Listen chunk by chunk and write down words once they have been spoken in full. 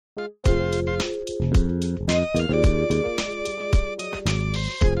As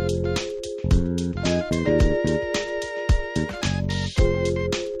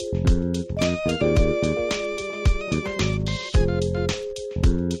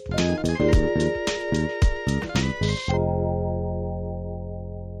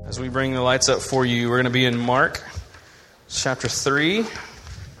we bring the lights up for you, we're going to be in Mark chapter 3.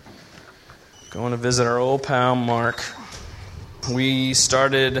 Going to visit our old pal Mark. We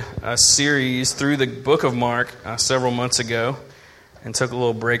started a series through the book of Mark several months ago and took a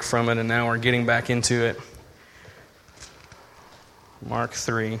little break from it, and now we're getting back into it. Mark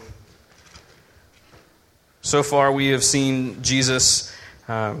 3. So far we have seen Jesus,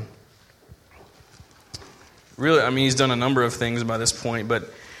 he's done a number of things by this point,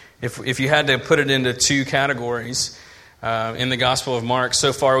 but if you had to put it into two categories in the Gospel of Mark,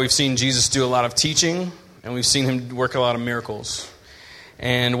 so far we've seen Jesus do a lot of teaching, and we've seen him work a lot of miracles.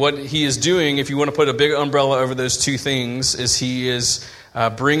 And what he is doing, if you want to put a big umbrella over those two things, is he is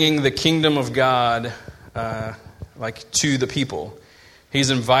bringing the kingdom of God to the people.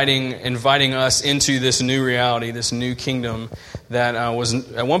 He's inviting us into this new reality, this new kingdom that was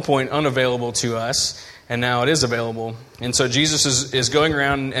at one point unavailable to us, and now it is available. And so Jesus is going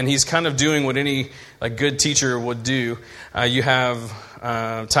around, and he's kind of doing what any good teacher would do. You have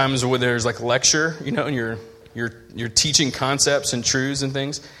times where there's lecture, and you're teaching concepts and truths and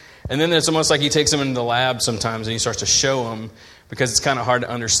things. And then it's almost like he takes them into the lab sometimes, and he starts to show them, because it's kind of hard to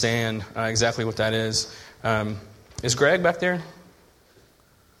understand exactly what that is. Is Greg back there?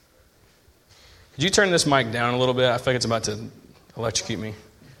 Could you turn this mic down a little bit? I feel like it's about to electrocute me.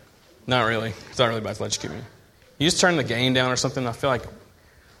 Not really. It's not really about to electrocute me. You just turn the gain down or something. I feel like,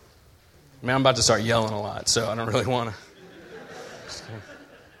 I'm about to start yelling a lot, so I don't really want to.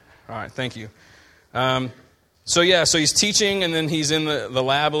 All right, thank you. So he's teaching, and then he's in the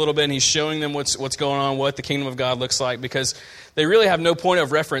lab a little bit, and he's showing them what's going on, what the kingdom of God looks like, because they really have no point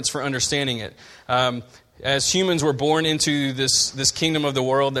of reference for understanding it. As humans, we're born into this kingdom of the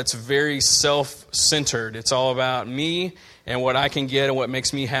world that's very self-centered. It's all about me and what I can get and what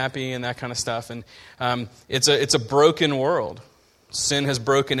makes me happy and that kind of stuff. And it's a broken world. Sin has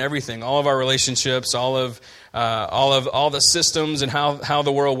broken everything. All of our relationships, all the systems and how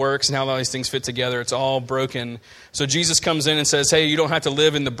the world works and how all these things fit together. It's all broken. So Jesus comes in and says, "Hey, you don't have to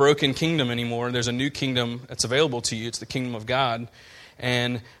live in the broken kingdom anymore. There's a new kingdom that's available to you. It's the kingdom of God."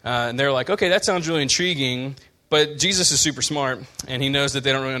 And they're like, "Okay, that sounds really intriguing." But Jesus is super smart, and he knows that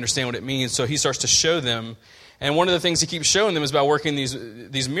they don't really understand what it means. So he starts to show them. And one of the things he keeps showing them is about working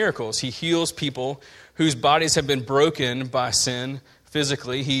these miracles. He heals people whose bodies have been broken by sin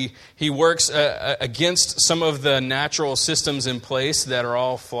physically. He works against some of the natural systems in place that are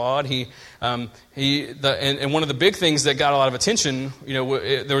all flawed. And one of the big things that got a lot of attention, there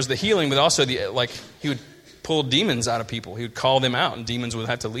was the healing, but also he would pull demons out of people. He would call them out, and demons would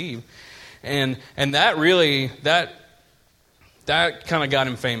have to leave. And that really that kind of got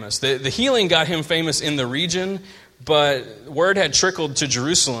him famous. The healing got him famous in the region, but word had trickled to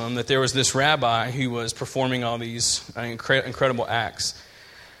Jerusalem that there was this rabbi who was performing all these incredible acts.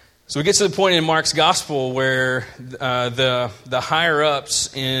 So we get to the point in Mark's gospel where the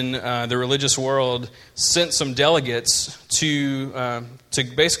higher-ups in the religious world sent some delegates to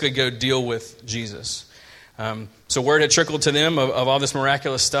basically go deal with Jesus. So word had trickled to them of all this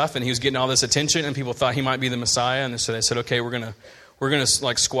miraculous stuff, and he was getting all this attention, and people thought he might be the Messiah, and so they said, "Okay, we're gonna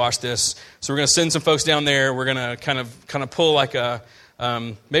squash this. So we're gonna send some folks down there. We're gonna kind of pull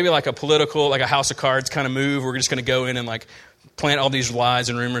maybe a political, a House of Cards kind of move. We're just gonna go in and plant all these lies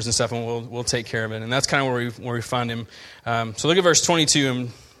and rumors and stuff, and we'll take care of it." And that's kind of where we find him. So look at verse 22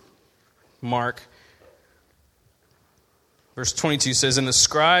 in Mark. Verse 22 says, "And the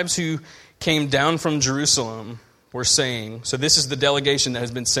scribes who came down from Jerusalem were saying," so this is the delegation that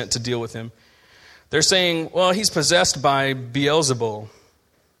has been sent to deal with him. They're saying, "Well, he's possessed by Beelzebul,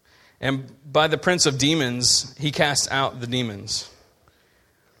 and by the prince of demons, he casts out the demons."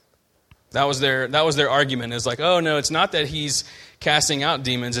 That was their argument. Is oh no, it's not that he's casting out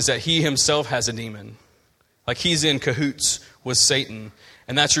demons; it's that he himself has a demon. He's in cahoots with Satan,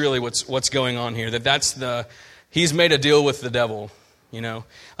 and that's really what's going on here. He's made a deal with the devil.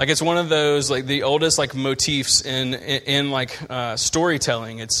 It's one of those the oldest motifs in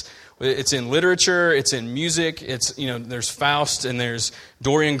storytelling. It's in literature, it's in music. It's there's Faust and there's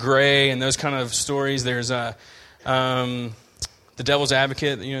Dorian Gray and those kind of stories. There's The Devil's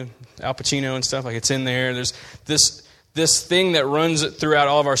Advocate, Al Pacino and stuff. It's in there. There's this thing that runs throughout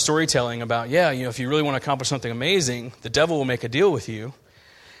all of our storytelling about if you really want to accomplish something amazing, the devil will make a deal with you,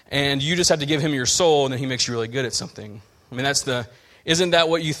 and you just have to give him your soul, and then he makes you really good at something. That's isn't that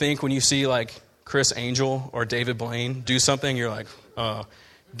what you think when you see like Chris Angel or David Blaine do something? You're like,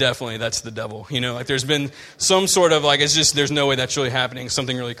 definitely that's the devil. You know, like there's been some sort of like, it's just, there's no way that's really happening.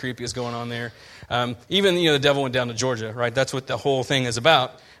 Something really creepy is going on there. Even, the devil went down to Georgia, right? That's what the whole thing is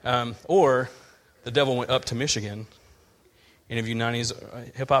about. Or the devil went up to Michigan. Any of you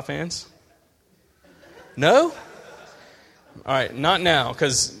 90s hip-hop fans? No? All right, not now,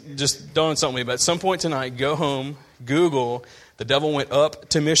 because just don't insult me. But at some point tonight, go home, Google, the devil went up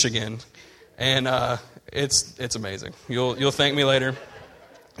to Michigan, and it's amazing. You'll thank me later.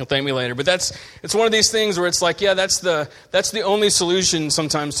 You'll thank me later. But it's one of these things where it's like, yeah, that's the only solution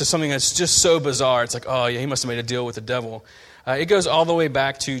sometimes to something that's just so bizarre. It's like, oh yeah, he must have made a deal with the devil. It goes all the way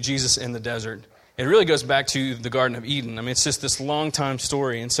back to Jesus in the desert. It really goes back to the Garden of Eden. I mean, it's just this long time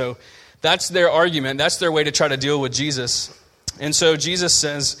story. And so that's their argument. That's their way to try to deal with Jesus. And so Jesus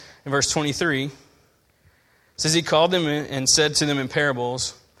says in verse 23, says he called them and said to them in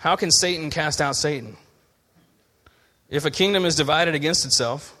parables, how can Satan cast out Satan? If a kingdom is divided against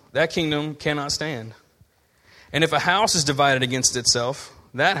itself, that kingdom cannot stand. And if a house is divided against itself,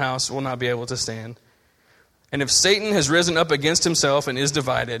 that house will not be able to stand. And if Satan has risen up against himself and is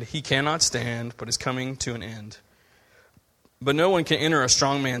divided, he cannot stand, but is coming to an end. But no one can enter a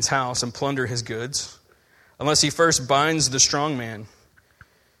strong man's house and plunder his goods, unless he first binds the strong man.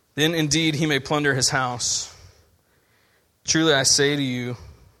 Then indeed he may plunder his house. Truly I say to you,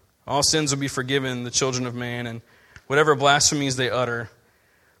 all sins will be forgiven the children of man, and whatever blasphemies they utter.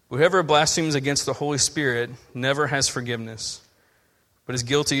 Whoever blasphemes against the Holy Spirit never has forgiveness, but is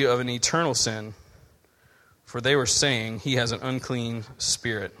guilty of an eternal sin. For they were saying he has an unclean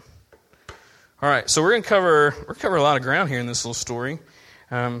spirit. All right, so we're going to cover a lot of ground here in this little story.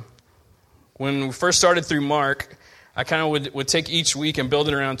 When we first started through Mark, I kind of would take each week and build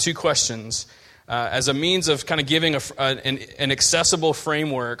it around two questions as a means of kind of giving an accessible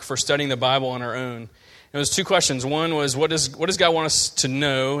framework for studying the Bible on our own. It was two questions. One was, what does God want us to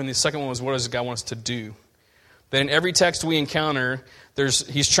know? And the second one was, what does God want us to do? That in every text we encounter,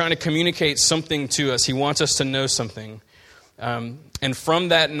 he's trying to communicate something to us. He wants us to know something. And from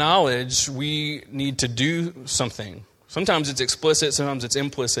that knowledge, we need to do something. Sometimes it's explicit, sometimes it's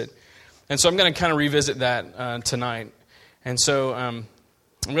implicit. And so I'm going to kind of revisit that tonight. And so I'm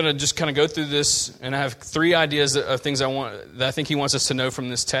going to just kind of go through this, and I have three ideas of things that I think he wants us to know from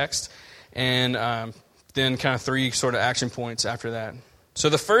this text. And then kind of three sort of action points after that. So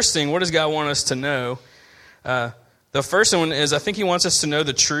the first thing, what does God want us to know? The first one is, I think he wants us to know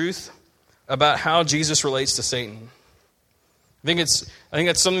the truth about how Jesus relates to Satan. I think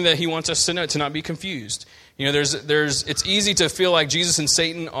that's something that he wants us to know, to not be confused. It's easy to feel like Jesus and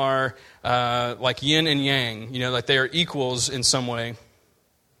Satan are like yin and yang, like they are equals in some way.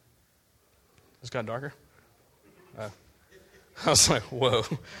 It's got darker? I was like, whoa.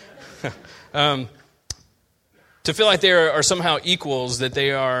 To feel like they are somehow equals, that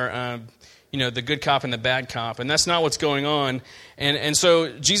they are, the good cop and the bad cop. And that's not what's going on. And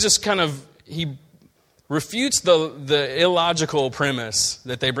so Jesus he refutes the illogical premise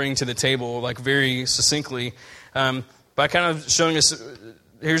that they bring to the table, like very succinctly, by kind of showing us,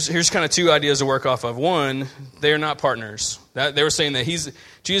 here's kind of two ideas to work off of. One, they are not partners. They were saying that Jesus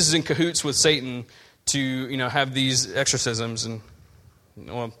is in cahoots with Satan to, have these exorcisms, and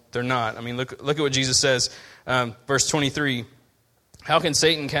well, they're not. I mean, look at what Jesus says, verse 23. How can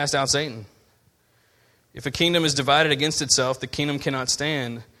Satan cast out Satan? If a kingdom is divided against itself, the kingdom cannot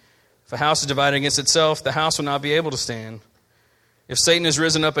stand. If a house is divided against itself, the house will not be able to stand. If Satan has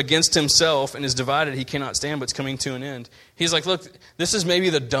risen up against himself and is divided, he cannot stand, but it's coming to an end. He's like, look, this is maybe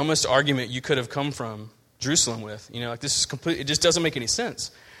the dumbest argument you could have come from Jerusalem with. This is it just doesn't make any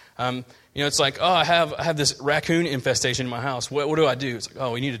sense. It's like, oh, I have this raccoon infestation in my house. What do I do? It's like,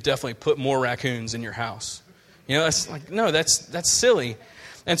 oh, we need to definitely put more raccoons in your house. It's like, no, that's silly.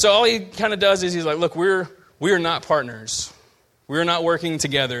 And so all he kind of does is he's like, look, we are not partners. We are not working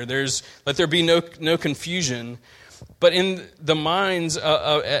together. Let there be no confusion. But in the minds,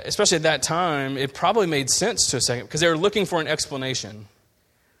 especially at that time, it probably made sense to a second, because they were looking for an explanation.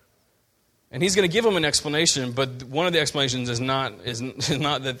 And he's going to give them an explanation, but one of the explanations is not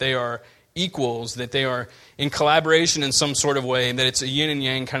that they are equals, that they are in collaboration in some sort of way, and that it's a yin and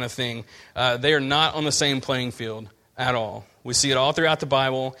yang kind of thing. They are not on the same playing field at all. We see it all throughout the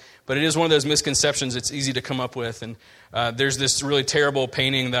Bible, but it is one of those misconceptions it's easy to come up with. And there's this really terrible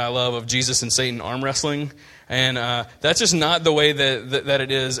painting that I love of Jesus and Satan arm wrestling, and that's just not the way that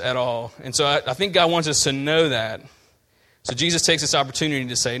it is at all. And so I think God wants us to know that. So Jesus takes this opportunity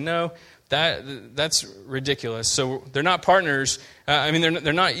to say, no, that's ridiculous. So they're not partners.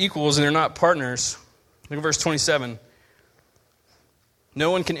 They're not equals, and they're not partners. Look at verse 27.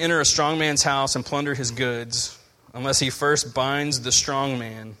 No one can enter a strong man's house and plunder his goods unless he first binds the strong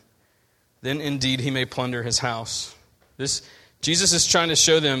man. Then indeed he may plunder his house. Jesus is trying to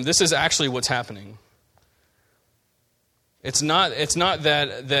show them this is actually what's happening. It's not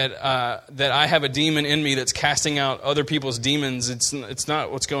that I have a demon in me that's casting out other people's demons. It's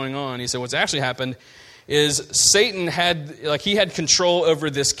not what's going on. He said what's actually happened is Satan had control over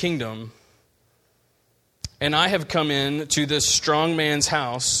this kingdom, and I have come in to this strong man's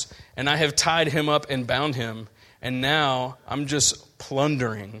house, and I have tied him up and bound him, and now I'm just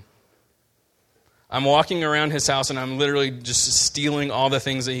plundering. I'm walking around his house, and I'm literally just stealing all the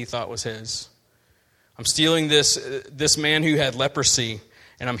things that he thought was his. I'm stealing this man who had leprosy,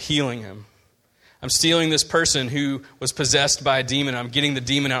 and I'm healing him. I'm stealing this person who was possessed by a demon. I'm getting the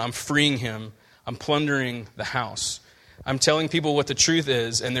demon out. I'm freeing him. I'm plundering the house. I'm telling people what the truth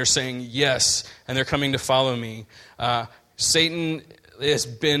is, and they're saying yes, and they're coming to follow me. Satan has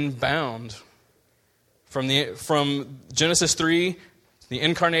been bound from Genesis 3, the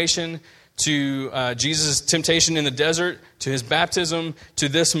incarnation, to Jesus' temptation in the desert, to his baptism, to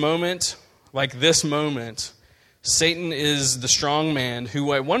this moment. Like this moment, Satan is the strong man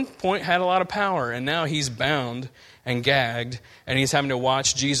who at one point had a lot of power, and now he's bound and gagged, and he's having to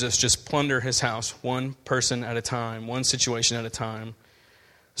watch Jesus just plunder his house, one person at a time, one situation at a time.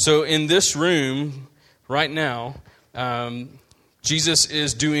 So in this room right now, Jesus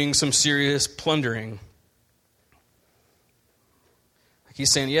is doing some serious plundering.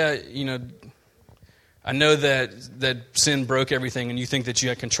 He's saying, I know that sin broke everything and you think that you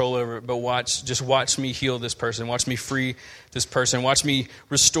had control over it, but watch me heal this person. Watch me free this person. Watch me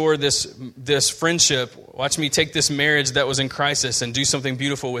restore this friendship. Watch me take this marriage that was in crisis and do something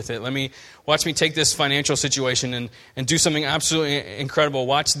beautiful with it. Watch me take this financial situation and do something absolutely incredible.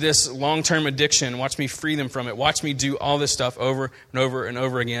 Watch this long-term addiction. Watch me free them from it. Watch me do all this stuff over and over and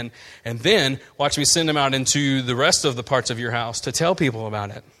over again. And then watch me send them out into the rest of the parts of your house to tell people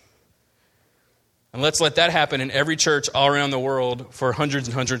about it. And let's let that happen in every church all around the world for hundreds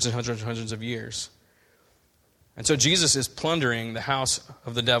and hundreds and hundreds and hundreds of years. And so Jesus is plundering the house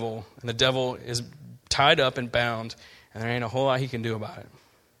of the devil, and the devil is tied up and bound, and there ain't a whole lot he can do about it.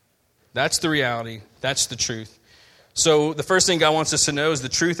 That's the reality. That's the truth. So the first thing God wants us to know is the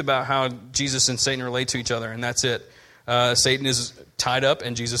truth about how Jesus and Satan relate to each other, and that's it. Satan is tied up,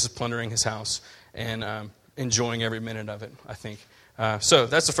 and Jesus is plundering his house and enjoying every minute of it, I think. So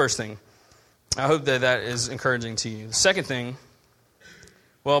that's the first thing. I hope that is encouraging to you. The second thing,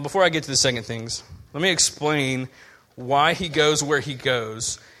 well, before I get to the second things, let me explain why he goes where he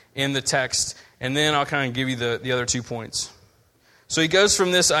goes in the text, and then I'll kind of give you the other 2 points. So he goes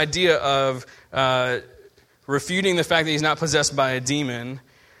from this idea of refuting the fact that he's not possessed by a demon,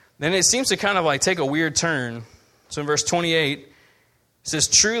 then it seems to kind of like take a weird turn. So in verse 28, it says,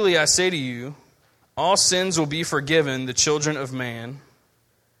 "Truly I say to you, all sins will be forgiven the children of man,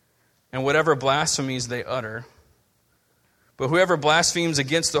 and whatever blasphemies they utter. But whoever blasphemes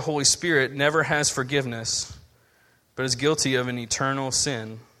against the Holy Spirit never has forgiveness, but is guilty of an eternal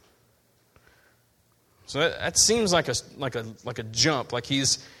sin." So that seems like a jump, like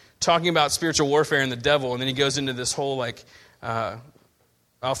he's talking about spiritual warfare and the devil, and then he goes into this whole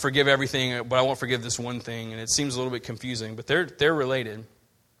I'll forgive everything, but I won't forgive this one thing, and it seems a little bit confusing, but they're related.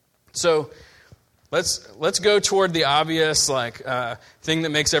 So Let's go toward the obvious thing that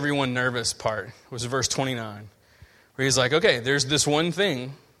makes everyone nervous part, which is verse 29, where he's like, okay, there's this one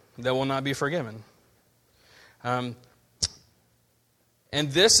thing that will not be forgiven. And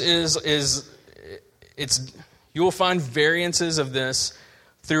this is you will find variances of this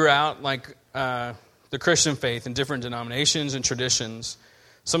throughout the Christian faith in different denominations and traditions.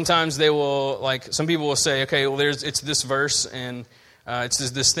 Sometimes they will, some people will say, okay, well, it's this verse and it's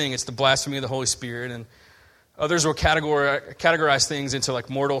this thing, it's the blasphemy of the Holy Spirit, and others will categorize things into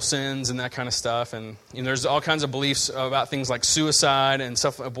mortal sins and that kind of stuff, and there's all kinds of beliefs about things like suicide and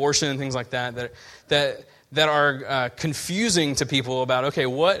stuff, abortion and things like that are confusing to people about, okay,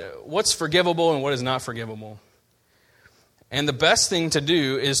 what's forgivable and what is not forgivable. And the best thing to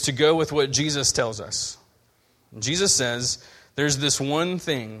do is to go with what Jesus tells us. Jesus says, there's this one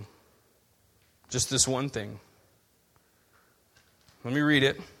thing, just this one thing. Let me read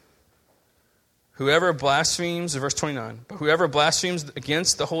it. Whoever blasphemes, verse 29, but whoever blasphemes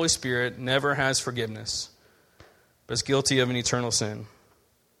against the Holy Spirit never has forgiveness, but is guilty of an eternal sin.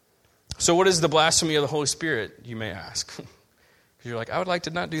 So what is the blasphemy of the Holy Spirit, you may ask? Because you're like, I would like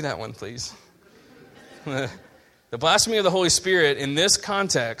to not do that one, please. The blasphemy of the Holy Spirit in this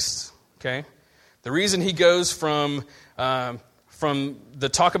context, okay, the reason he goes from the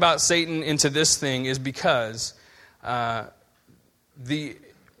talk about Satan into this thing is because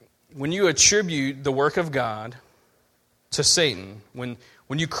when you attribute the work of God to Satan, when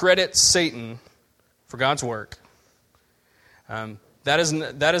you credit Satan for God's work, that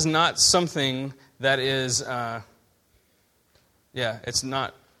is not something that is, it's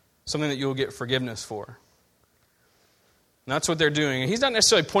not something that you'll get forgiveness for. And that's what they're doing. And he's not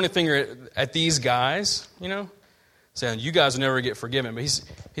necessarily pointing a finger at these guys, saying, you guys will never get forgiven. But he's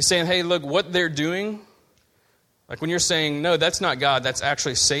saying, hey, look, what they're doing, like when you're saying, no, that's not God, that's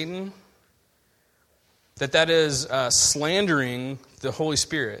actually Satan, that is slandering the Holy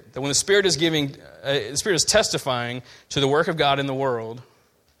Spirit. That when the Spirit is the Spirit is testifying to the work of God in the world,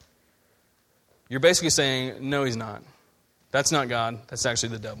 you're basically saying, no, he's not. That's not God. That's actually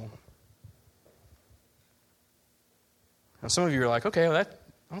the devil. Now, some of you are like, okay, well, I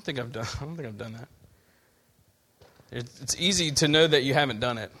don't think I've done that. It's easy to know that you haven't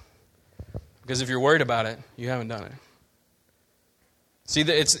done it, because if you're worried about it, you haven't done it. See,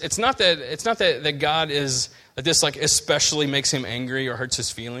 it's not that God is that this like especially makes him angry or hurts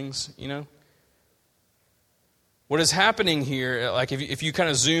his feelings. What is happening here, like if you kind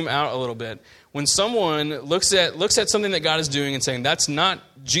of zoom out a little bit, when someone looks at something that God is doing and saying that's not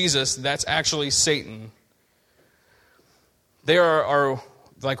Jesus, that's actually Satan, they are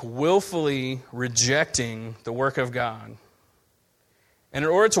like willfully rejecting the work of God. And in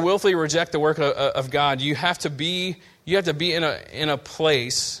order to willfully reject the work of God, you have to be in a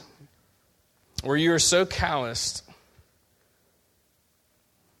place where you are so calloused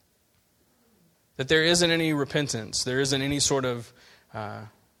that there isn't any repentance, there isn't any sort of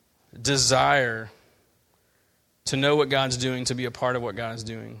desire to know what God's doing, to be a part of what God is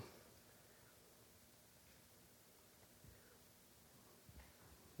doing.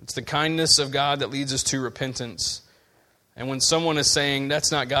 It's the kindness of God that leads us to repentance. And when someone is saying,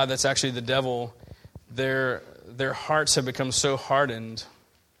 that's not God, that's actually the devil, their hearts have become so hardened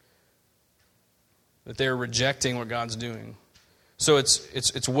that they're rejecting what God's doing. So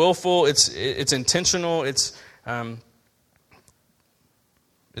it's willful, it's intentional, it's calling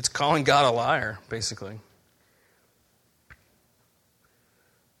God a liar, basically.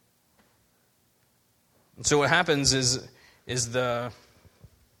 And so what happens is the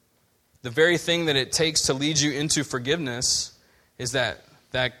very thing that it takes to lead you into forgiveness is that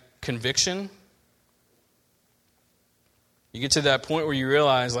conviction. You get to that point where you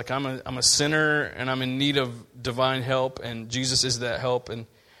realize, like, I'm a sinner and I'm in need of divine help, and Jesus is that help, and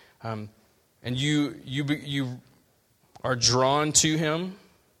you are drawn to him.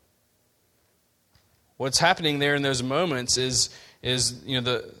 What's happening there in those moments is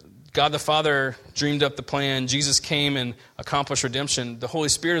God the Father dreamed up the plan. Jesus came and accomplished redemption. The Holy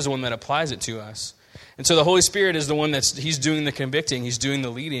Spirit is the one that applies it to us. And so the Holy Spirit is the one he's doing the convicting, he's doing the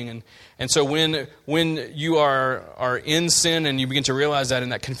leading. And so when you are in sin and you begin to realize that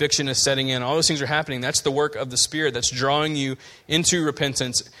and that conviction is setting in, all those things are happening, that's the work of the Spirit that's drawing you into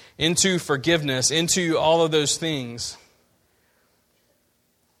repentance, into forgiveness, into all of those things.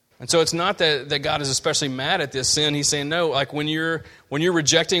 And so it's not that God is especially mad at this sin. He's saying, no, like when you're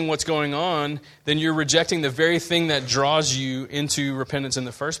rejecting what's going on, then you're rejecting the very thing that draws you into repentance in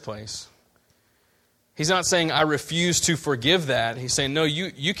the first place. He's not saying, I refuse to forgive that. He's saying, no,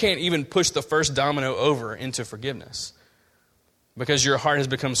 you can't even push the first domino over into forgiveness because your heart has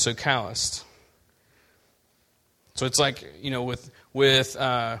become so calloused. So it's like,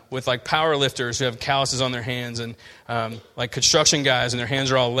 with like power lifters who have calluses on their hands, and like construction guys and their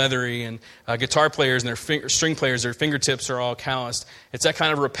hands are all leathery, and guitar players and their string players, their fingertips are all calloused. It's that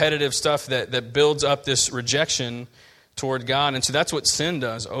kind of repetitive stuff that builds up this rejection toward God. And so that's what sin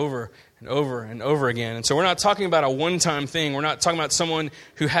does over and over and over again. And so we're not talking about a one-time thing. We're not talking about someone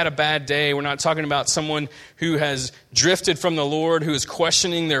who had a bad day. We're not talking about someone who has drifted from the Lord, who is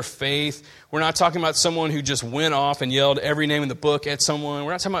questioning their faith. We're not talking about someone who just went off and yelled every name in the book at someone.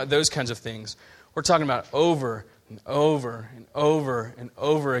 We're not talking about those kinds of things. We're talking about over and over and over and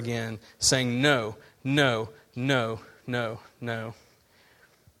over again saying no, no, no, no, no.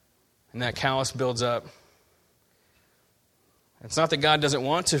 And that callous builds up. It's not that God doesn't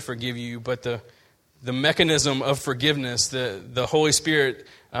want to forgive you, but the mechanism of forgiveness, the Holy Spirit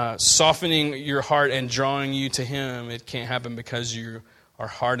softening your heart and drawing you to Him, it can't happen because you are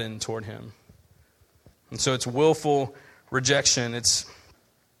hardened toward Him. And so it's willful rejection. It's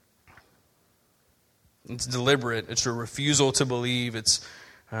deliberate. It's a refusal to believe. It's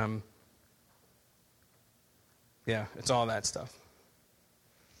all that stuff.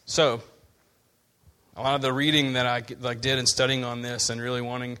 So a lot of the reading that I did and studying on this and really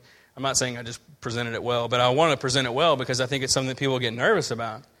wanting, I'm not saying I just presented it well, but I want to present it well because I think it's something that people get nervous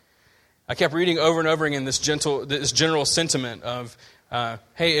about. I kept reading over and over again this general sentiment of,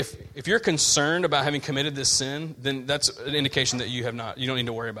 hey, if you're concerned about having committed this sin, then that's an indication that you don't need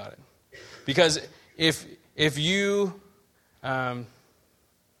to worry about it. Because if you, the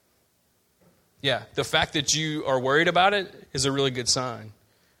fact that you are worried about it is a really good sign.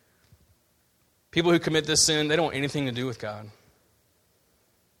 People who commit this sin, they don't want anything to do with God.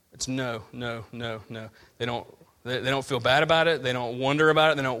 It's no. They don't feel bad about it. They don't wonder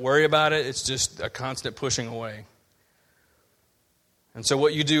about it. They don't worry about it. It's just a constant pushing away. And so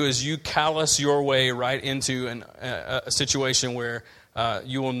what you do is you callous your way right into a situation where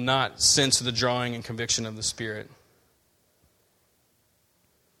you will not sense the drawing and conviction of the Spirit.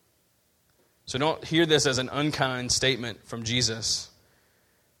 So don't hear this as an unkind statement from Jesus.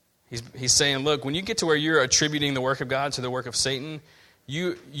 He's saying, look, when you get to where you're attributing the work of God to the work of Satan,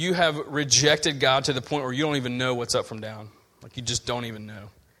 you have rejected God to the point where you don't even know what's up from down. Like you just don't even know.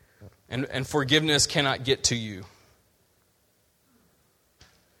 And forgiveness cannot get to you.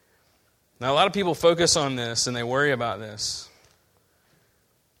 Now, a lot of people focus on this and they worry about this.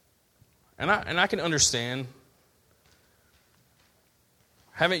 And I can understand.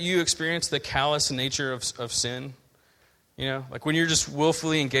 Haven't you experienced the callous nature of sin? You know, like when you're just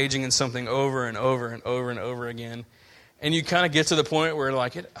willfully engaging in something over and over and over and over again, and you kind of get to the point where I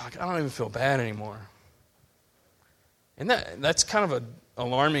don't even feel bad anymore. And that's kind of an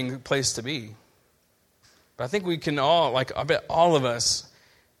alarming place to be. But I think we can all, I bet all of us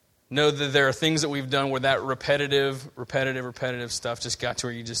know that there are things that we've done where that repetitive stuff just got to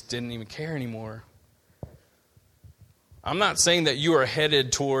where you just didn't even care anymore. I'm not saying that you are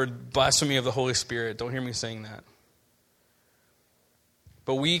headed toward blasphemy of the Holy Spirit. Don't hear me saying that.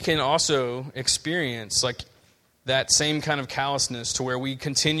 But we can also experience that same kind of callousness to where we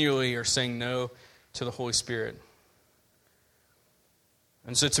continually are saying no to the Holy Spirit.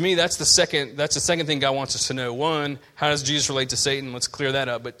 And so to me, that's the second thing God wants us to know. One, how does Jesus relate to Satan? Let's clear that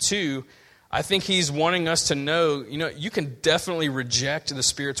up. But two, I think he's wanting us to know, you can definitely reject the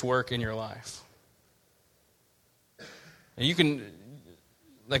Spirit's work in your life. And you can,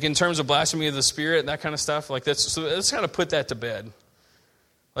 in terms of blasphemy of the Spirit, that kind of stuff, so let's kind of put that to bed.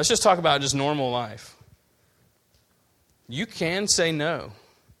 Let's just talk about just normal life. You can say no.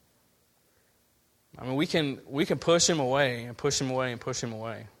 I mean, we can push him away and push him away and push him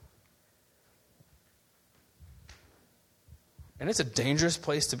away. And it's a dangerous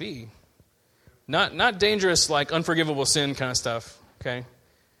place to be. Not dangerous like unforgivable sin kind of stuff, okay?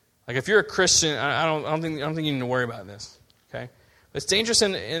 Like if you're a Christian, I don't think you need to worry about this, okay? But it's dangerous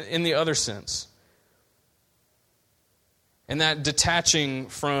in the other sense. And that detaching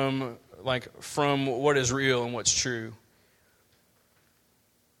from what is real and what's true.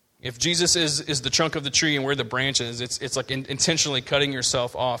 If Jesus is the trunk of the tree and we're the branches, it's like intentionally cutting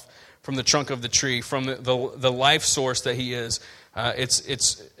yourself off from the trunk of the tree, from the life source that he is.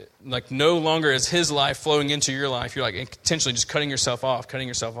 It's like no longer is his life flowing into your life. You're like intentionally just cutting yourself off. And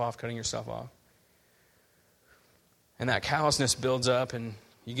that callousness builds up and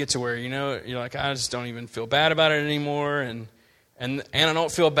you get to where, you're like, I just don't even feel bad about it anymore. And I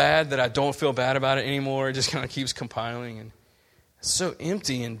don't feel bad that I don't feel bad about it anymore. It just kind of keeps compiling. And it's so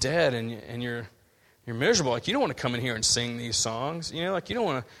empty and dead and you're miserable. Like you don't want to come in here and sing these songs. You don't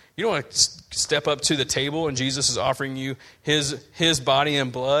want to step up to the table and Jesus is offering you his body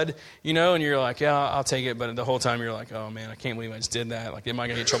and blood, and you're like, yeah, I'll take it. But the whole time you're like, oh man, I can't believe I just did that. Like, am I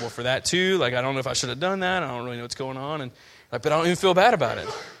going to get in trouble for that too? Like, I don't know if I should have done that. I don't really know what's going on. And but I don't even feel bad about it,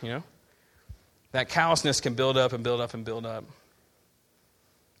 That callousness can build up and build up and build up.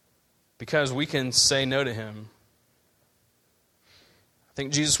 Because we can say no to him. I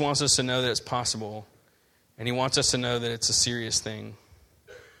think Jesus wants us to know that it's possible. And he wants us to know that it's a serious thing.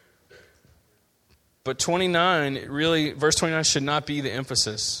 But verse 29 should not be the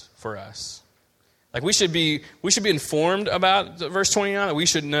emphasis for us. Like we should be informed about verse 29, that we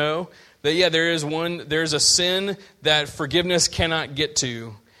should know that there's a sin that forgiveness cannot get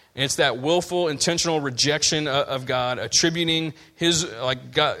to. And it's that willful, intentional rejection of God, attributing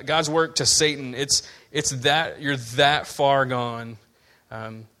God's work to Satan. It's that you're that far gone.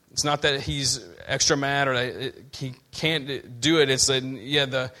 It's not that he's extra mad or that he can't do it. It's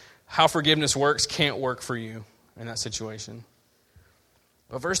that how forgiveness works can't work for you in that situation.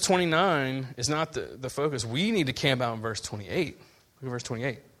 But verse 29 is not the focus. We need to camp out in verse 28. Look at verse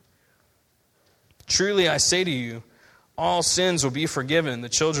 28. Truly I say to you, all sins will be forgiven the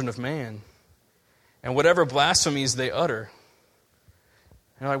children of man, and whatever blasphemies they utter.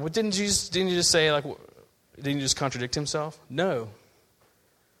 And you're like, well, didn't you just say, didn't you just contradict himself? No.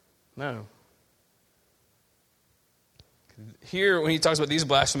 here, when he talks about these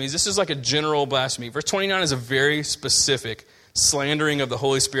blasphemies, this is like a general blasphemy. Verse 29 is a very specific slandering of the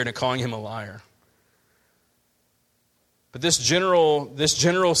Holy Spirit and calling him a liar. But this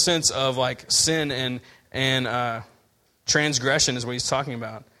general sense of like sin and transgression is what he's talking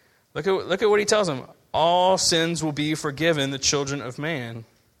about. Look at what he tells them. All sins will be forgiven the children of man.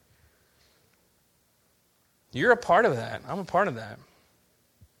 You're a part of that. I'm a part of that.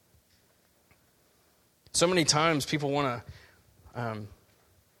 So many times people want to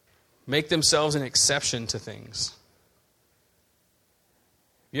make themselves an exception to things.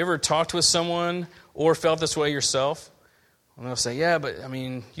 You ever talked with someone or felt this way yourself? And they'll say, yeah, but I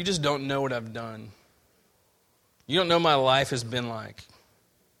mean, you just don't know what I've done. You don't know my life has been like.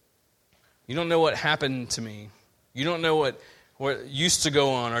 You don't know what happened to me. You don't know what used to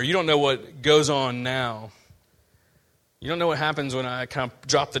go on, or you don't know what goes on now. You don't know what happens when I kind of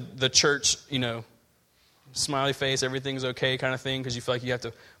drop the church, smiley face, everything's okay kind of thing, because you feel like you have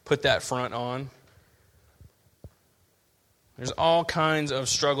to put that front on. There's all kinds of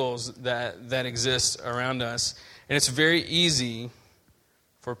struggles that exist around us. And it's very easy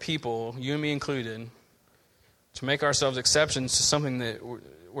for people, you and me included, to make ourselves exceptions to something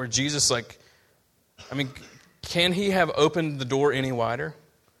where Jesus, can he have opened the door any wider?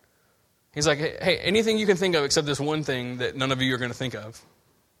 He's like, hey, anything you can think of except this one thing that none of you are going to think of.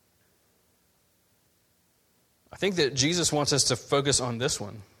 I think that Jesus wants us to focus on this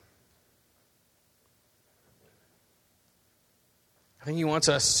one. I think he wants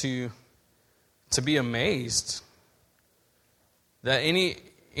us to be amazed that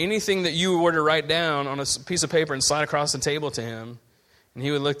anything that you were to write down on a piece of paper and slide across the table to him, and he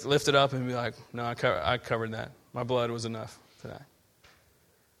would lift it up and be like, no, I covered that. My blood was enough for that.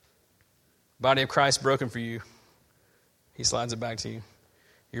 Body of Christ broken for you. He slides it back to you.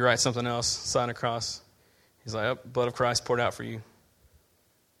 You write something else, slide across. He's like, blood of Christ poured out for you.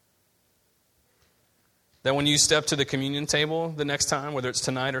 That when you step to the communion table the next time, whether it's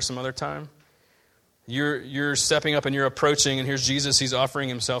tonight or some other time, you're stepping up and you're approaching, and here's Jesus. He's offering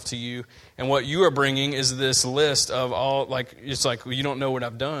himself to you. And what you are bringing is this list of all, it's like, well, you don't know what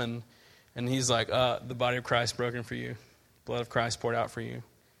I've done. And he's like, the body of Christ broken for you. Blood of Christ poured out for you.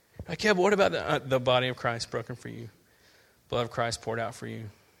 Like, yeah, but what about the body of Christ broken for you? Blood of Christ poured out for you.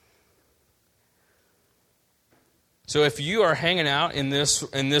 So if you are hanging out in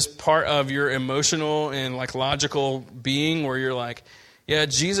this part of your emotional and logical being where you're like, yeah,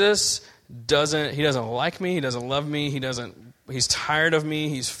 Jesus doesn't like me, he doesn't love me, he's tired of me,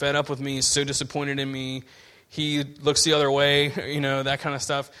 he's fed up with me, he's so disappointed in me, he looks the other way, that kind of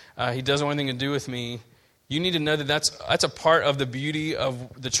stuff. He doesn't want anything to do with me. You need to know that that's a part of the beauty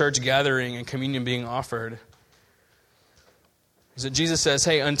of the church gathering and communion being offered. Is that Jesus says,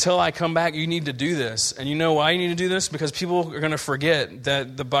 hey, until I come back, you need to do this. And you know why you need to do this? Because people are going to forget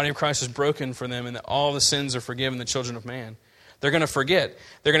that the body of Christ is broken for them and that all the sins are forgiven the children of man. They're going to forget.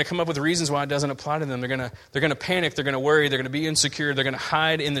 They're going to come up with reasons why it doesn't apply to them. They're going to panic. They're going to worry. They're going to be insecure. They're going to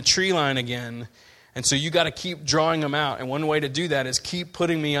hide in the tree line again. And so you got to keep drawing them out. And one way to do that is keep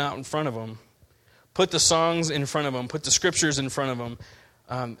putting me out in front of them. Put the songs in front of them. Put the scriptures in front of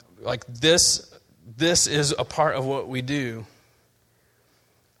them. This is a part of what we do.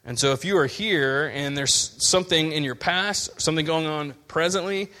 And so if you are here and there's something in your past, something going on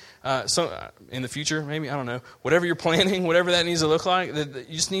presently, in the future, maybe, I don't know, whatever you're planning, whatever that needs to look like, that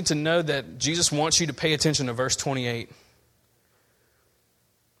you just need to know that Jesus wants you to pay attention to verse 28.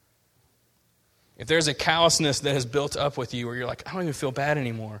 If there's a callousness that has built up with you where you're like, I don't even feel bad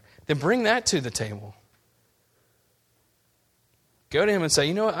anymore, then bring that to the table. Go to him and say,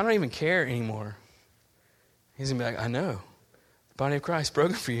 you know what, I don't even care anymore. He's going to be like, I know. The body of Christ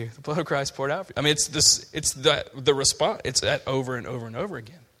broken for you. The blood of Christ poured out for you. I mean, it's the response. It's that over and over and over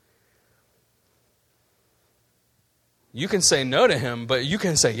again. You can say no to him, but you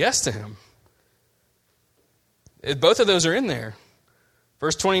can say yes to him. Both of those are in there.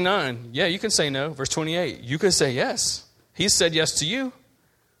 Verse 29, yeah, you can say no. Verse 28, you can say yes. He said yes to you.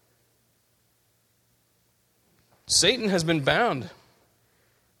 Satan has been bound.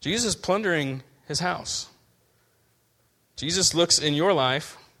 Jesus is plundering his house. Jesus looks in your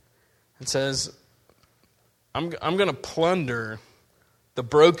life and says, I'm going to plunder the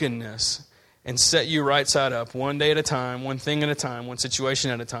brokenness and set you right side up one day at a time, one thing at a time, one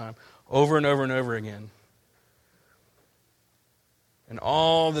situation at a time, over and over and over again. And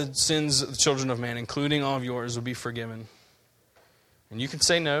all the sins of the children of man, including all of yours, will be forgiven. And you can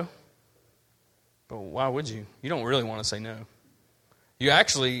say no, but why would you? You don't really want to say no.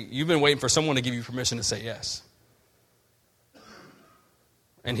 You've been waiting for someone to give you permission to say yes.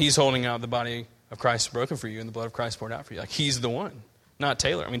 And he's holding out the body of Christ broken for you and the blood of Christ poured out for you. Like, he's the one, not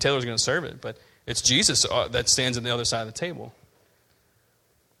Taylor. I mean, Taylor's going to serve it, but it's Jesus that stands on the other side of the table.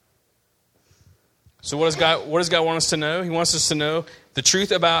 So what does God want us to know? He wants us to know the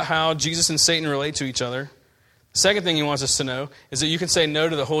truth about how Jesus and Satan relate to each other. The second thing he wants us to know is that you can say no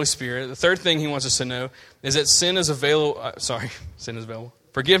to the Holy Spirit. The third thing he wants us to know is that sin is available. Sin is available.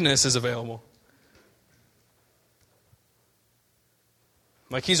 Forgiveness is available.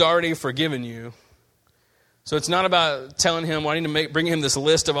 Like, he's already forgiven you. So it's not about telling him, well, I need to bring him this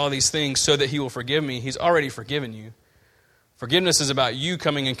list of all these things so that he will forgive me. He's already forgiven you. Forgiveness is about you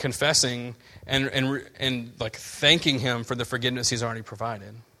coming and confessing and like thanking him for the forgiveness he's already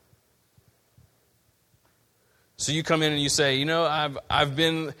provided. So you come in and you say, you know, I've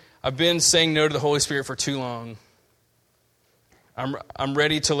been saying no to the Holy Spirit for too long. I'm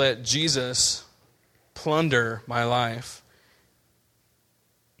ready to let Jesus plunder my life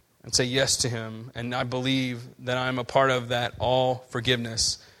and say yes to him. And I believe that I'm a part of that all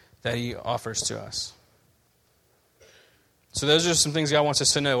forgiveness that he offers to us. So those are some things God wants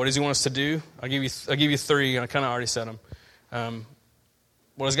us to know. What does he want us to do? I'll give you three. I kind of already said them.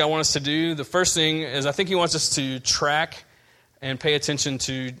 What does God want us to do? The first thing is, I think he wants us to track and pay attention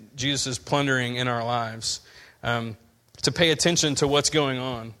to Jesus' plundering in our lives. To pay attention to what's going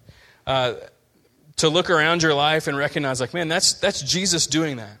on. To look around your life and recognize, like, man, that's Jesus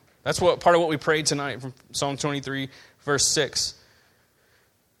doing that. That's part of what we prayed tonight from Psalm 23, verse 6.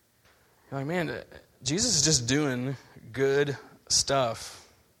 You're like, man, Jesus is just doing good stuff.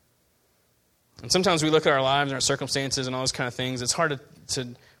 And sometimes we look at our lives and our circumstances and all those kind of things. It's hard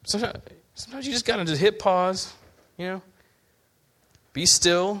to sometimes you just got to just hit pause, you know. Be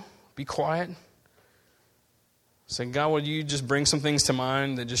still, be quiet. Say, God, would you just bring some things to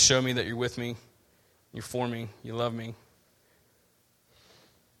mind that just show me that you're with me, you're for me, you love me.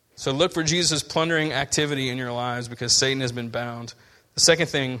 So look for Jesus' plundering activity in your lives because Satan has been bound. The second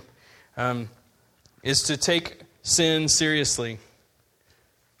thing is to take sin seriously.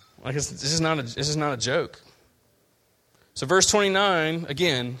 Like, this is not a joke. So verse 29,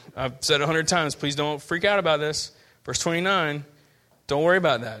 again, I've said 100 times, please don't freak out about this. Verse 29, don't worry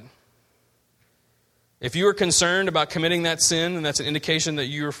about that. If you are concerned about committing that sin, then that's an indication that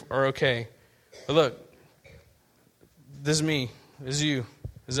you are okay. But look, this is me, this is you,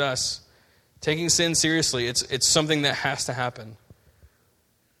 this is us. Taking sin seriously, it's something that has to happen.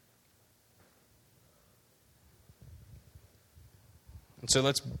 And so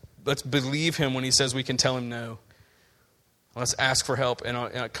let's believe him when he says we can tell him no. Let's ask for help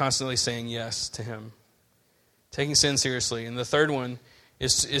and constantly saying yes to him. Taking sin seriously. And the third one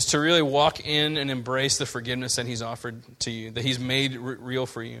is to really walk in and embrace the forgiveness that he's offered to you, that he's made real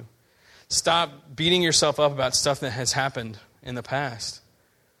for you. Stop beating yourself up about stuff that has happened in the past.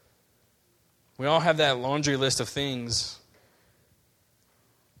 We all have that laundry list of things.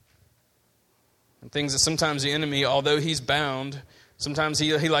 And things that sometimes the enemy, although he's bound, sometimes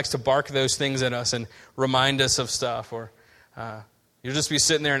he likes to bark those things at us and remind us of stuff. Or you'll just be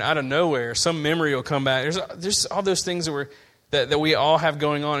sitting there and out of nowhere, some memory will come back. There's all those things that we all have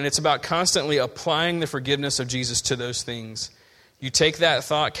going on. And it's about constantly applying the forgiveness of Jesus to those things. You take that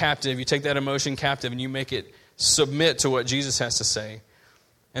thought captive, you take that emotion captive, and you make it submit to what Jesus has to say.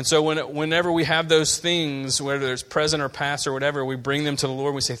 And so whenever we have those things, whether it's present or past or whatever, we bring them to the Lord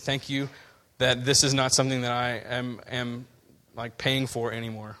and we say, thank you that this is not something that I am like paying for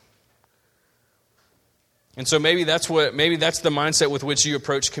anymore. And so maybe that's the mindset with which you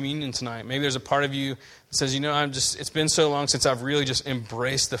approach communion tonight. Maybe there's a part of you that says, it's been so long since I've really just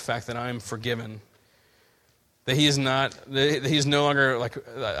embraced the fact that I'm forgiven. That he is no longer, like,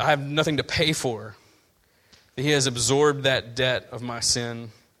 I have nothing to pay for. That he has absorbed that debt of my sin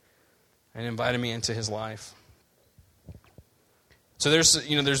and invited me into his life. So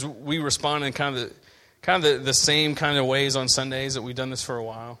we respond in kind of the same kind of ways on Sundays that we've done this for a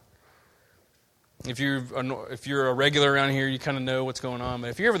while. If you're a regular around here, you kind of know what's going on.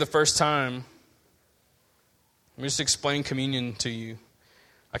 But if you're here for the first time, let me just explain communion to you.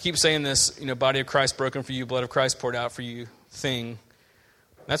 I keep saying this, body of Christ broken for you, blood of Christ poured out for you thing.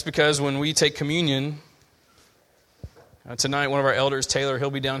 That's because when we take communion, tonight one of our elders, Taylor, he'll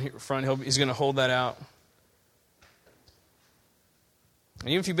be down here front. He's going to hold that out. And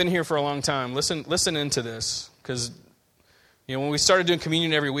even if you've been here for a long time, listen into this, because when we started doing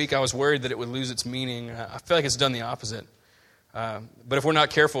communion every week, I was worried that it would lose its meaning. I feel like it's done the opposite. But if we're not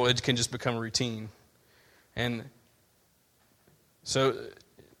careful, it can just become a routine. And so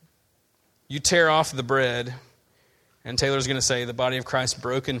you tear off the bread, and Taylor's going to say, the body of Christ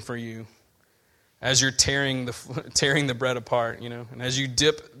broken for you. as you're tearing the bread apart, and as you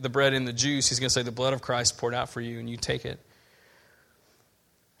dip the bread in the juice, he's going to say, the blood of Christ poured out for you, and you take it.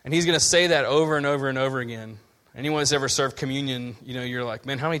 And he's going to say that over and over and over again. Anyone that's ever served communion, you're like,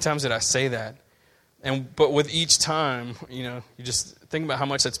 man, how many times did I say that? But with each time, you just think about how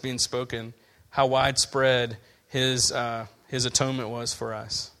much that's being spoken, how widespread his atonement was for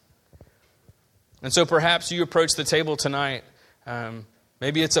us. And so perhaps you approach the table tonight.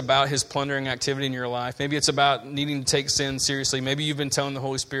 Maybe it's about his plundering activity in your life. Maybe it's about needing to take sin seriously. Maybe you've been telling the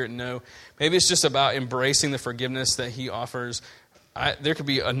Holy Spirit no. Maybe it's just about embracing the forgiveness that he offers. There could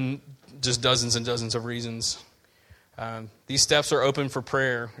be just dozens and dozens of reasons. These steps are open for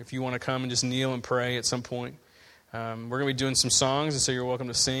prayer. If you want to come and just kneel and pray at some point. We're going to be doing some songs, and so you're welcome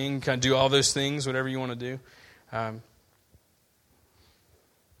to sing. Kind of do all those things, whatever you want to do. But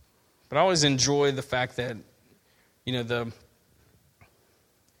I always enjoy the fact that, that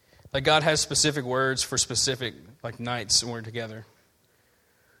God has specific words for specific nights when we're together.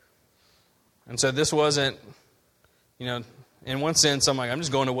 And so this wasn't, in one sense, I'm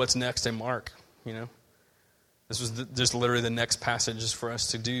just going to what's next in Mark, This was just literally the next passage for us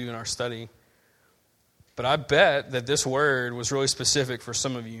to do in our study. But I bet that this word was really specific for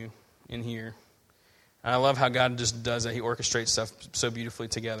some of you in here. And I love how God just does that. He orchestrates stuff so beautifully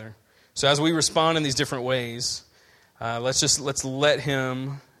together. So as we respond in these different ways, let's let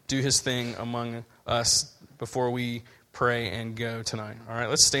him do his thing among us before we pray and go tonight. All right,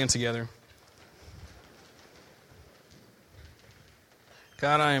 let's stand together.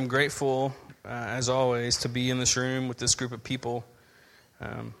 God, I am grateful, as always, to be in this room with this group of people.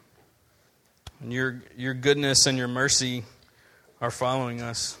 And your goodness and your mercy are following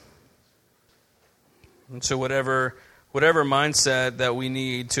us. And so whatever mindset that we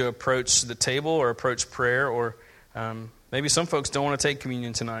need to approach the table or approach prayer, or maybe some folks don't want to take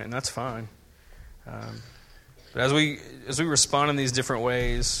communion tonight, and that's fine. But as we respond in these different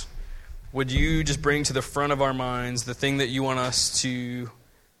ways, would you just bring to the front of our minds the thing that you want us to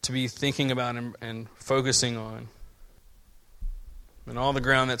be thinking about and focusing on? And all the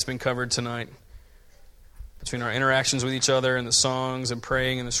ground that's been covered tonight, between our interactions with each other and the songs and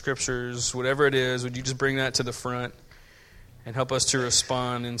praying and the scriptures, whatever it is, would you just bring that to the front and help us to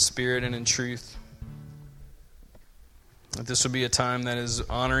respond in spirit and in truth? That this would be a time that is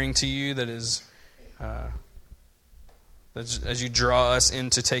honoring to you, that is, as you draw us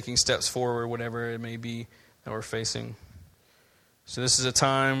into taking steps forward, whatever it may be that we're facing. So this is a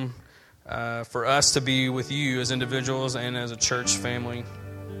time for us to be with you as individuals and as a church family.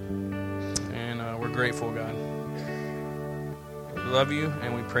 And we're grateful, God. We love you,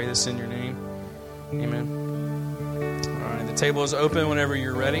 and we pray this in your name. Amen. All right, the table is open whenever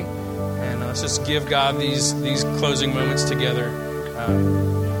you're ready. And let's just give God these closing moments together.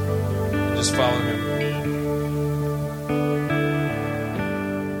 Just follow him.